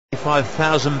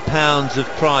£5,000 of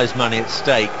prize money at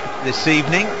stake this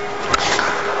evening.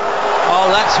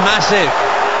 Oh, that's massive.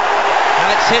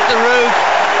 That's hit the roof.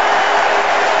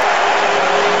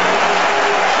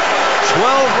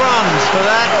 12 runs for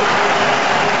that.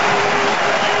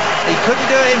 He couldn't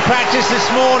do it in practice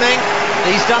this morning.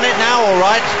 He's done it now, all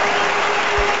right.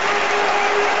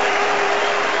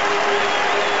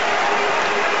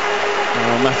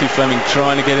 Matthew Fleming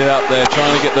trying to get it up there,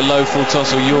 trying to get the low full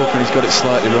toss or Yorker, and he's got it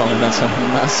slightly wrong, and that's a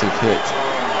massive hit.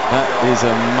 That is a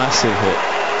massive hit.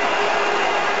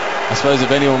 I suppose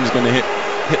if anyone's going to hit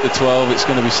the 12, it's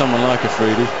going to be someone like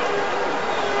Afridi.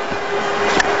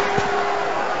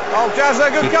 Oh, Jazza,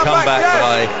 good comeback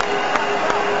by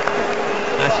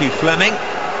Matthew Fleming.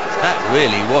 That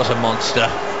really was a monster.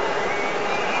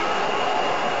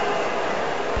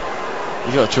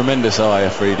 He's got a tremendous eye,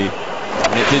 Afridi.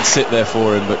 And it did sit there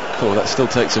for him, but cool, that still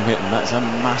takes him hitting. That's a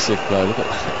massive blow. Look at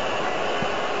that.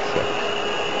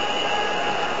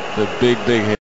 The big hit.